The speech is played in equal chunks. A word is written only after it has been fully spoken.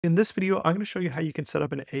In this video, I'm going to show you how you can set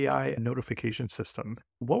up an AI notification system.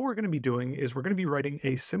 What we're going to be doing is we're going to be writing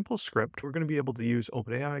a simple script. We're going to be able to use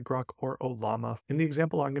OpenAI, Groq, or Ollama. In the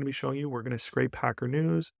example I'm going to be showing you, we're going to scrape Hacker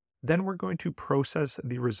News. Then we're going to process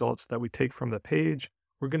the results that we take from the page.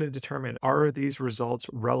 We're going to determine, are these results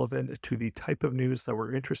relevant to the type of news that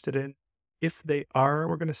we're interested in? If they are,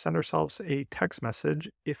 we're going to send ourselves a text message.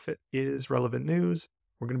 If it is relevant news,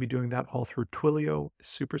 we're going to be doing that all through Twilio.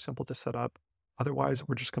 Super simple to set up. Otherwise,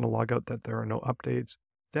 we're just going to log out that there are no updates.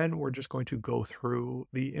 Then we're just going to go through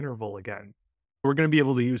the interval again. We're going to be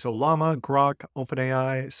able to use Ollama, Groq,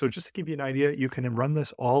 OpenAI. So just to give you an idea, you can run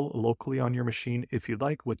this all locally on your machine if you'd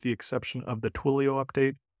like, with the exception of the Twilio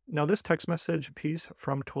update. Now, this text message piece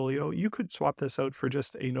from Twilio, you could swap this out for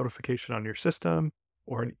just a notification on your system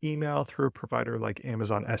or an email through a provider like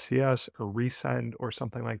Amazon SES or Resend or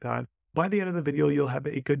something like that. By the end of the video, you'll have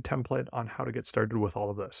a good template on how to get started with all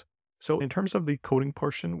of this. So in terms of the coding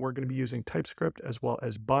portion, we're going to be using TypeScript as well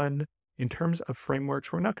as Bun. In terms of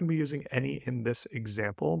frameworks, we're not going to be using any in this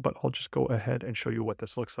example, but I'll just go ahead and show you what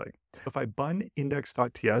this looks like. If I bun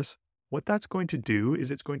index.ts, what that's going to do is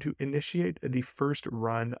it's going to initiate the first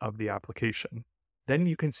run of the application. Then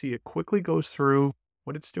you can see it quickly goes through.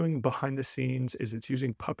 What it's doing behind the scenes is it's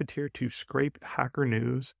using Puppeteer to scrape Hacker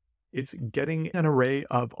News. It's getting an array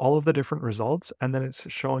of all of the different results, and then it's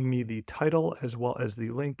showing me the title as well as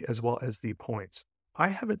the link as well as the points. I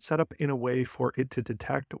have it set up in a way for it to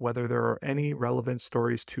detect whether there are any relevant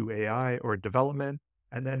stories to AI or development,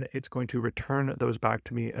 and then it's going to return those back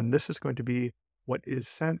to me. And this is going to be what is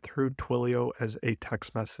sent through Twilio as a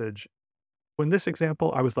text message. In this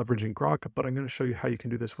example, I was leveraging Groq, but I'm going to show you how you can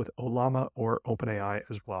do this with Ollama or OpenAI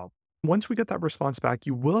as well. Once we get that response back,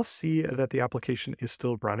 you will see that the application is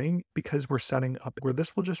still running because we're setting up where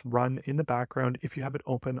this will just run in the background if you have it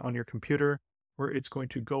open on your computer, where it's going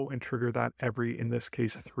to go and trigger that every, in this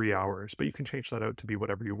case, 3 hours. But you can change that out to be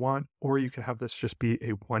whatever you want, or you can have this just be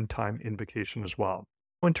a one-time invocation as well.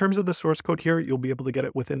 In terms of the source code here, you'll be able to get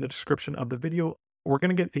it within the description of the video. We're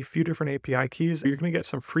going to get a few different API keys. You're going to get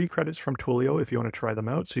some free credits from Twilio if you want to try them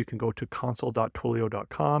out. So you can go to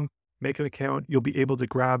console.twilio.com. Make an account. You'll be able to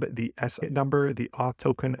grab the S number, the auth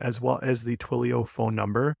token, as well as the Twilio phone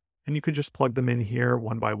number. And you can just plug them in here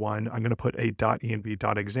one by one. I'm going to put a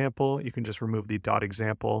 .env.example. You can just remove the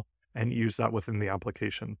 .example and use that within the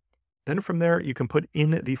application. Then from there, you can put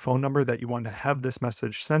in the phone number that you want to have this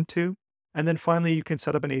message sent to. And then finally, you can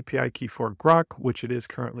set up an API key for Groq, which it is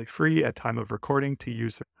currently free at time of recording to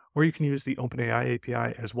use, or you can use the OpenAI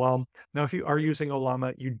API as well. Now, if you are using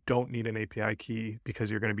Ollama, you don't need an API key because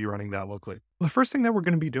you're going to be running that locally. The first thing that we're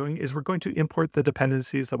going to be doing is we're going to import the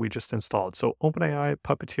dependencies that we just installed. So OpenAI,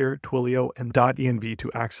 Puppeteer, Twilio, and .env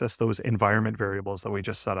to access those environment variables that we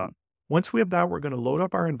just set up. Once we have that, we're going to load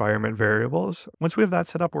up our environment variables. Once we have that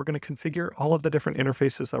set up, we're going to configure all of the different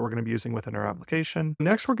interfaces that we're going to be using within our application.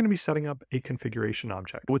 Next, we're going to be setting up a configuration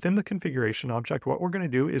object. Within the configuration object, what we're going to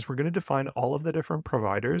do is we're going to define all of the different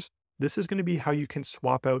providers. This is going to be how you can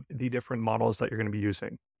swap out the different models that you're going to be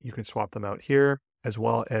using. You can swap them out here, as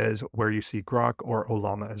well as where you see Groq or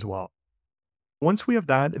Ollama as well. Once we have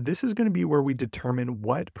that, this is going to be where we determine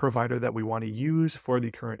what provider that we want to use for the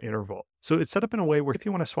current interval. So it's set up in a way where if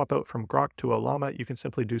you want to swap out from Groq to Ollama, you can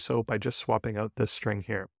simply do so by just swapping out this string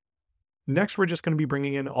here. Next, we're just going to be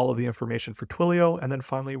bringing in all of the information for Twilio. And then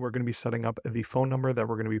finally, we're going to be setting up the phone number that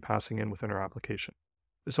we're going to be passing in within our application.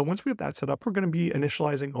 So once we have that set up, we're going to be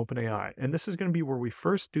initializing OpenAI. And this is going to be where we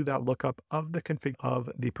first do that lookup of the config of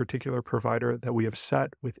the particular provider that we have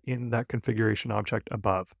set within that configuration object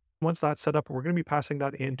above. Once that's set up, we're going to be passing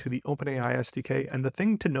that into the OpenAI SDK. And the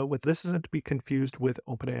thing to note with this isn't to be confused with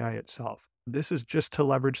OpenAI itself. This is just to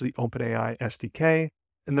leverage the OpenAI SDK.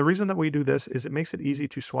 And the reason that we do this is it makes it easy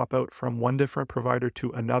to swap out from one different provider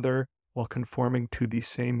to another while conforming to the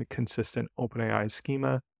same consistent OpenAI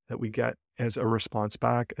schema that we get as a response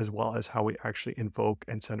back, as well as how we actually invoke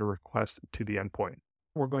and send a request to the endpoint.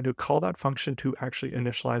 We're going to call that function to actually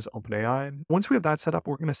initialize OpenAI. Once we have that set up,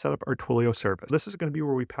 we're going to set up our Twilio service. This is going to be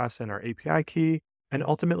where we pass in our API key. And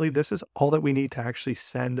ultimately, this is all that we need to actually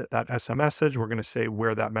send that SM message. We're going to say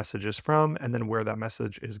where that message is from and then where that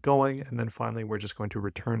message is going. And then finally, we're just going to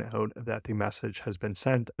return out that the message has been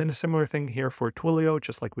sent. Then a similar thing here for Twilio,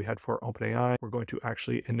 just like we had for OpenAI, we're going to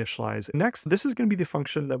actually initialize. Next, this is going to be the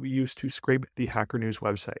function that we use to scrape the Hacker News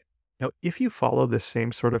website. Now, if you follow this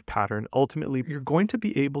same sort of pattern, ultimately, you're going to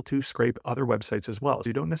be able to scrape other websites as well. So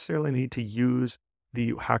you don't necessarily need to use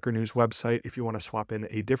the Hacker News website. If you want to swap in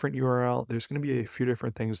a different URL, there's going to be a few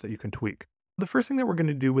different things that you can tweak. The first thing that we're going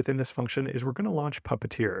to do within this function is we're going to launch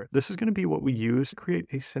Puppeteer. This is going to be what we use to create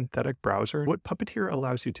a synthetic browser. What Puppeteer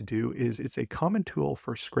allows you to do is it's a common tool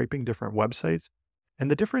for scraping different websites.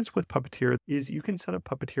 And the difference with Puppeteer is you can set up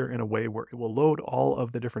Puppeteer in a way where it will load all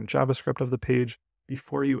of the different JavaScript of the page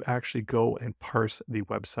before you actually go and parse the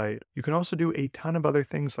website. You can also do a ton of other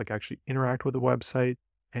things like actually interact with the website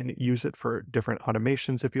and use it for different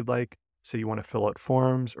automations if you'd like. So you want to fill out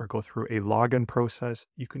forms or go through a login process,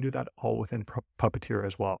 you can do that all within Puppeteer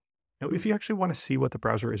as well. Now, if you actually want to see what the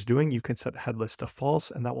browser is doing, you can set headless to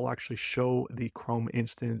false, and that will actually show the Chrome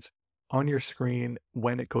instance on your screen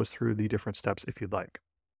when it goes through the different steps if you'd like.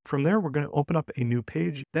 From there, we're going to open up a new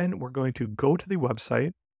page. Then we're going to go to the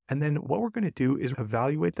website. And then what we're going to do is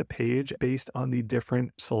evaluate the page based on the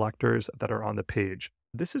different selectors that are on the page.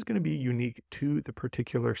 This is going to be unique to the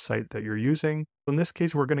particular site that you're using. In this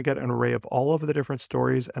case, we're going to get an array of all of the different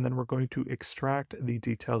stories, and then we're going to extract the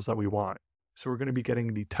details that we want. So we're going to be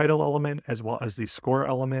getting the title element as well as the score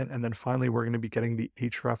element. And then finally, we're going to be getting the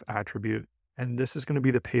href attribute. And this is going to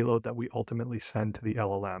be the payload that we ultimately send to the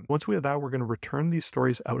LLM. Once we have that, we're going to return these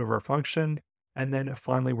stories out of our function. And then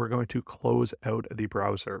finally, we're going to close out the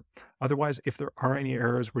browser. Otherwise, if there are any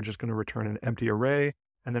errors, we're just going to return an empty array,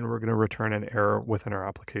 and then we're going to return an error within our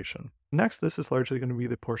application. Next, this is largely going to be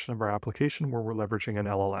the portion of our application where we're leveraging an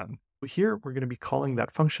LLM. Here, we're going to be calling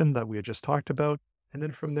that function that we had just talked about. And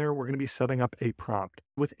then from there, we're going to be setting up a prompt.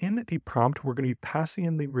 Within the prompt, we're going to be passing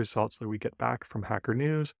in the results that we get back from Hacker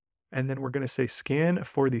News. And then we're going to say scan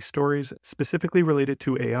for the stories specifically related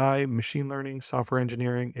to AI, machine learning, software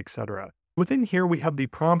engineering, etc. Within here, we have the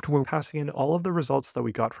prompt. We're passing in all of the results that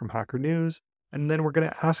we got from Hacker News. And then we're going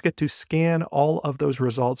to ask it to scan all of those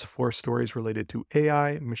results for stories related to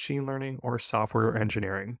AI, machine learning, or software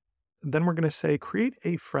engineering. Then we're going to say create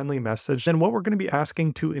a friendly message. Then what we're going to be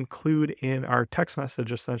asking to include in our text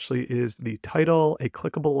message essentially is the title, a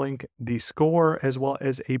clickable link, the score, as well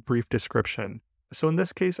as a brief description. So in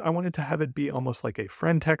this case, I wanted to have it be almost like a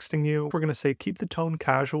friend texting you. We're going to say keep the tone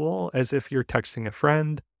casual as if you're texting a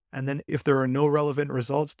friend. And then if there are no relevant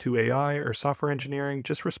results to AI or software engineering,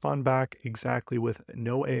 just respond back exactly with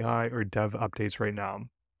no AI or dev updates right now.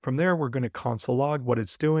 From there, we're going to console log what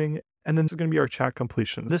it's doing. And then this is going to be our chat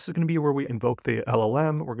completion. This is going to be where we invoke the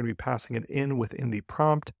LLM. We're going to be passing it in within the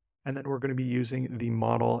prompt. And then we're going to be using the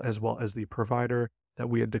model as well as the provider that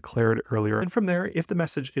we had declared earlier. And from there, if the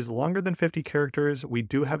message is longer than 50 characters, we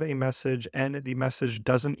do have a message, and the message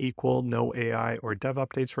doesn't equal no AI or dev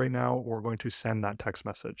updates right now, we're going to send that text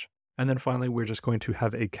message. And then finally, we're just going to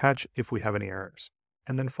have a catch if we have any errors.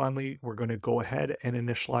 And then finally, we're going to go ahead and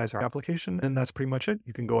initialize our application. And that's pretty much it.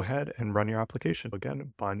 You can go ahead and run your application.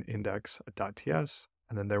 Again, bun index.ts.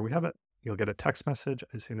 And then there we have it. You'll get a text message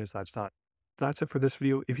as soon as that's done. That's it for this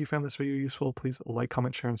video. If you found this video useful, please like,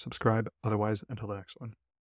 comment, share, and subscribe. Otherwise, until the next one.